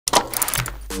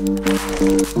Hi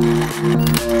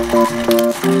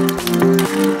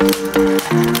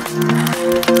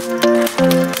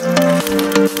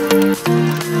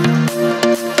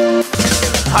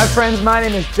friends, my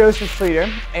name is Joseph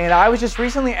Schlueter, and I was just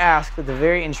recently asked the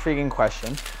very intriguing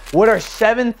question, what are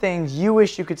 7 things you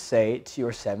wish you could say to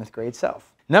your 7th grade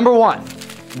self? Number 1,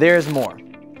 there's more.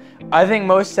 I think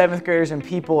most 7th graders and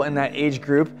people in that age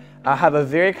group have a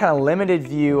very kind of limited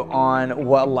view on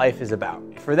what life is about.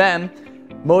 For them,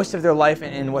 most of their life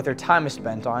and what their time is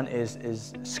spent on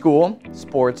is school,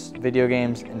 sports, video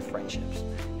games, and friendships.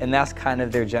 And that's kind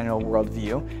of their general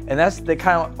worldview, and that's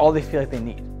kind of all they feel like they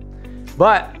need.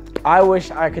 But I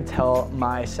wish I could tell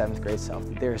my 7th grade self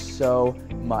that there's so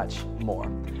much more.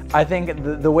 I think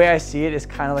the way I see it is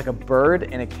kind of like a bird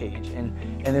in a cage, and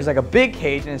there's like a big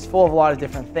cage and it's full of a lot of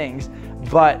different things,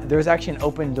 but there's actually an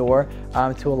open door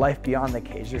to a life beyond the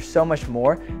cage. There's so much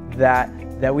more that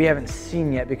we haven't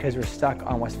seen yet because we're stuck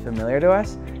on what's familiar to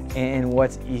us and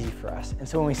what's easy for us. And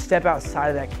so when we step outside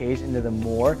of that cage into the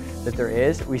more that there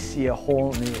is, we see a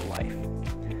whole new life.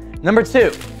 Number 2,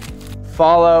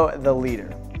 follow the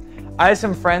leader. I had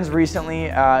some friends recently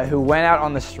who went out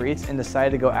on the streets and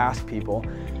decided to go ask people,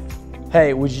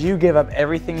 hey, would you give up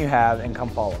everything you have and come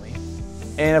follow me?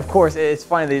 And of course, it's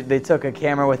funny, they took a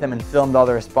camera with them and filmed all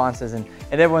the responses, and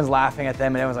everyone's laughing at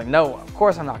them, and everyone's like, no, of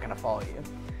course I'm not gonna follow you.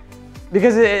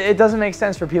 Because it doesn't make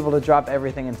sense for people to drop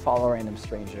everything and follow a random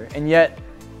stranger. And yet,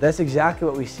 that's exactly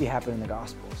what we see happen in the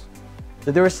Gospels.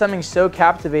 That there was something so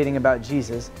captivating about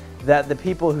Jesus that the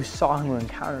people who saw him, who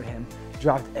encountered him,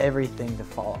 dropped everything to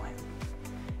follow him.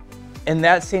 And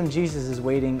that same Jesus is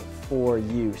waiting for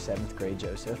you, 7th grade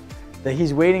Joseph. That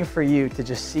he's waiting for you to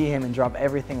just see him and drop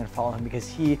everything and follow him because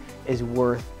he is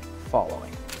worth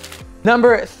following.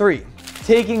 Number 3,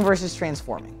 taking versus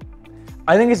transforming.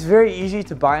 I think it's very easy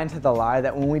to buy into the lie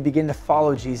that when we begin to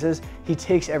follow Jesus, he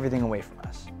takes everything away from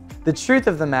us. The truth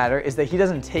of the matter is that he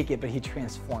doesn't take it, but he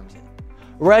transforms it.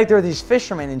 Right, there are these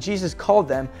fishermen, and Jesus called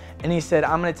them, and he said,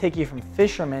 I'm going to take you from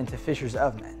fishermen to fishers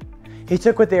of men. He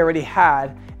took what they already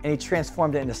had, and he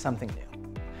transformed it into something new.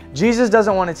 Jesus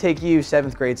doesn't want to take you,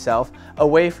 7th grade self,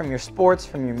 away from your sports,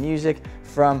 from your music,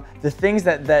 from the things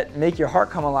that make your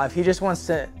heart come alive. He just wants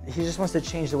to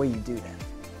change the way you do them.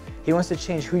 He wants to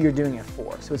change who you're doing it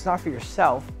for. So it's not for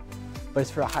yourself, but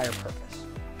it's for a higher purpose.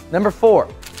 Number 4,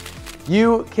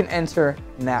 you can enter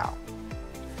now.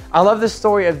 I love the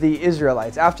story of the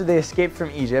Israelites. After they escaped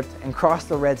from Egypt and crossed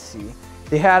the Red Sea,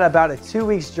 they had about a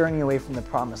 2-week journey away from the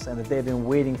promised land that they had been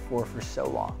waiting for so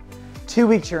long.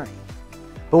 2-week journey.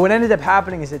 But what ended up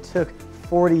happening is it took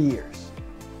 40 years.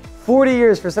 40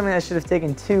 years for something that should have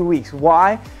taken 2 weeks.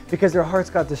 Why? Because their hearts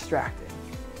got distracted.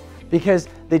 Because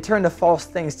they turned to false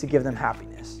things to give them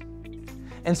happiness.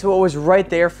 And so what was right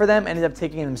there for them ended up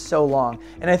taking them so long.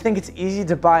 And I think it's easy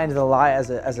to buy into the lie as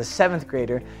a 7th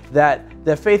grader that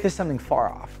faith is something far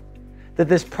off. That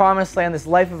this promised land, this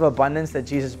life of abundance that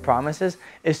Jesus promises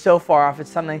is so far off. It's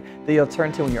something that you'll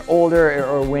turn to when you're older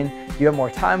or when you have more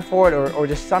time for it or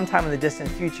just sometime in the distant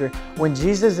future when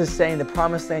Jesus is saying the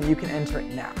promised land, you can enter it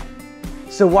now.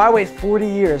 So why wait 40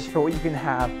 years for what you can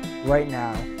have right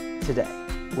now, today,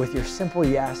 with your simple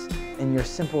yes and your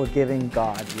simple giving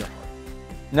God your heart?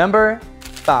 Number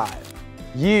 5,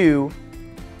 you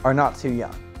are not too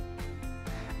young.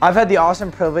 I've had the awesome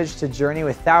privilege to journey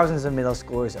with thousands of middle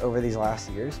schoolers over these last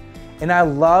years, and I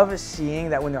love seeing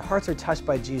that when their hearts are touched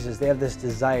by Jesus, they have this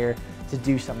desire to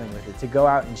do something with it, to go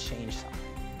out and change something.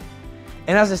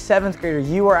 And as a 7th grader,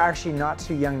 you are actually not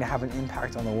too young to have an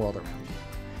impact on the world around you.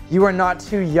 You are not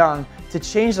too young to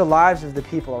change the lives of the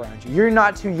people around you. You're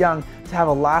not too young to have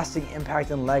a lasting impact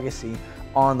and legacy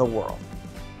on the world.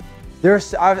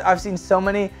 I've seen so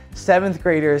many 7th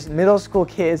graders, middle school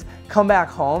kids come back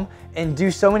home and do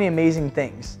so many amazing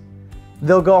things.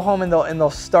 They'll go home and they'll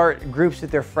start groups with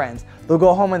their friends. They'll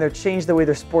go home and they'll change the way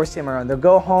their sports team are run. They'll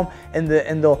go home and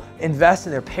they'll invest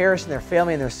in their parish and their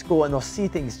family and their school, and they'll see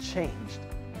things changed.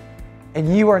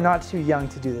 And you are not too young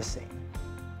to do the same.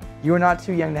 You are not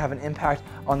too young to have an impact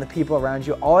on the people around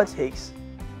you. All it takes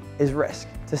is risk,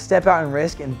 to step out and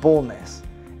risk and boldness,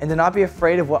 and to not be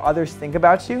afraid of what others think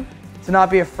about you, to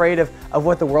not be afraid of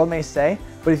what the world may say.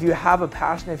 But if you have a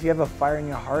passion, if you have a fire in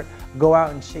your heart, go out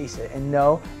and chase it and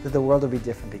know that the world will be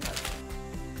different because of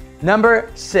it. Number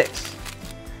 6,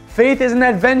 faith is an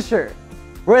adventure.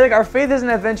 Right? Like our faith is an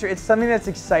adventure. It's something that's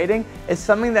exciting. It's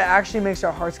something that actually makes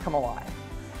our hearts come alive.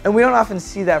 And we don't often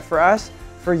see that for us.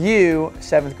 For you,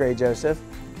 7th grade Joseph,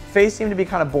 faith seemed to be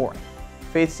kind of boring.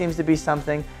 Faith seems to be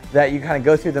something that you kind of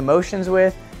go through the motions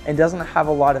with and doesn't have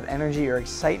a lot of energy or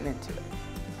excitement to it.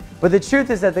 But the truth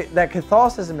is that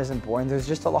Catholicism isn't boring. There's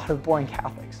just a lot of boring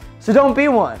Catholics. So don't be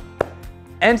one.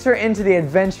 Enter into the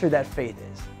adventure that faith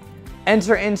is.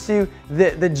 Enter into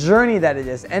the journey that it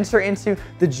is. Enter into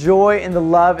the joy and the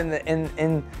love and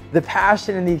the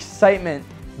passion and the excitement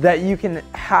that you can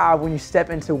have when you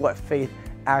step into what faith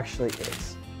actually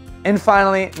is. And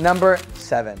finally, number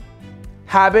 7,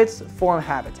 habits form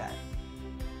habitat.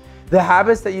 The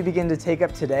habits that you begin to take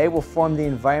up today will form the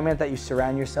environment that you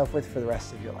surround yourself with for the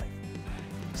rest of your life.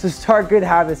 So start good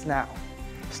habits now.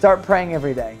 Start praying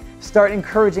every day. Start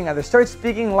encouraging others. Start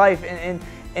speaking life and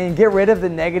get rid of the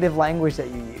negative language that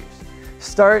you use.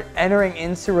 Start entering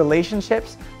into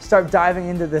relationships. Start diving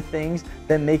into the things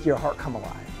that make your heart come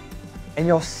alive. And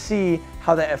you'll see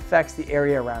how that affects the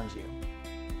area around you.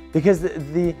 Because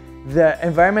the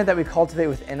environment that we cultivate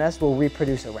within us will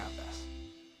reproduce around us.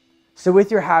 So with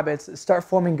your habits, start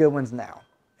forming good ones now.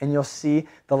 And you'll see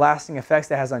the lasting effects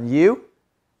that has on you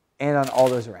and on all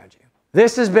those around you.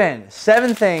 This has been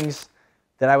 7 things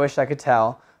that I wish I could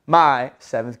tell my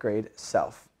 7th grade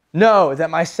self. Know that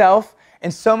myself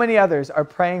and so many others are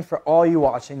praying for all you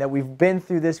watching, that we've been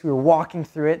through this, we were walking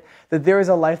through it, that there is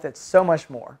a life that's so much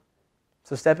more.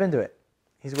 So step into it.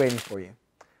 He's waiting for you.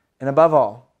 And above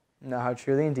all, know how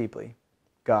truly and deeply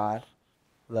God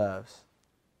loves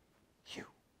you.